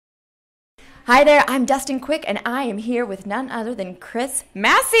Hi there, I'm Dustin Quick, and I am here with none other than Chris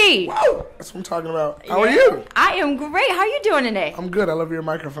Massey. Whoa, that's what I'm talking about. How are you? I am great. How are you doing today? I'm good. I love your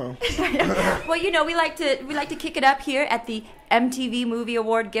microphone. Well, you know, we like to kick it up here at the MTV Movie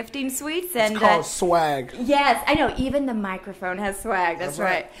Award Gifting Suites, and it's called swag. Yes, I know. Even the microphone has swag. That's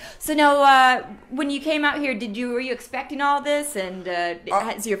right. So now, when you came out here, were you expecting all this? And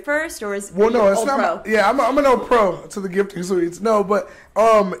is it your first, or is it's not. pro? Yeah, I'm an old pro to the Gifting Suites. No, but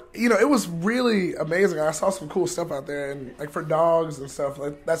you know, it was really amazing. I saw some cool stuff out there, and like for dogs and stuff.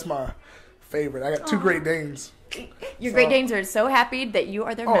 Like that's my favorite. I got two Great Danes. Your Great Danes are so happy that you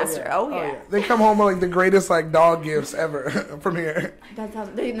are their master. Yeah. Oh yeah. They come home with like the greatest like dog gifts ever from here. That's how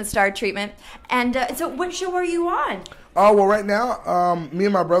they're getting the star treatment. And so, what show are you on? Oh well, right now, me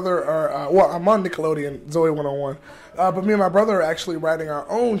and my brother are. Well, I'm on Nickelodeon, Zoe 101. But me and my brother are actually writing our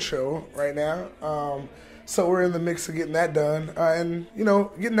own show right now. So we're in the mix of getting that done, and you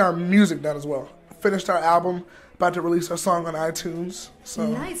know, getting our music done as well. Finished our album. About to release our song on iTunes. So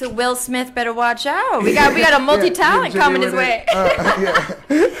nice. So Will Smith better watch out. We got a multi-talent coming his way.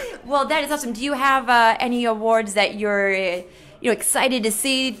 Well, that is awesome. Do you have any awards that you're excited to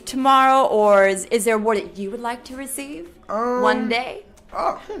see tomorrow, or is there an award that you would like to receive one day?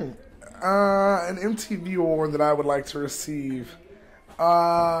 An MTV award that I would like to receive.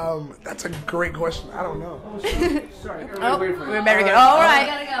 That's a great question. I don't know. Sorry. We better go. All right.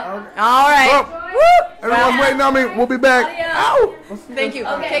 All right. Well, everyone's waiting on me. We'll be back. Ow. Thank you.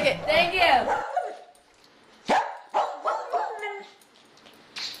 Okay. Take it. Thank you.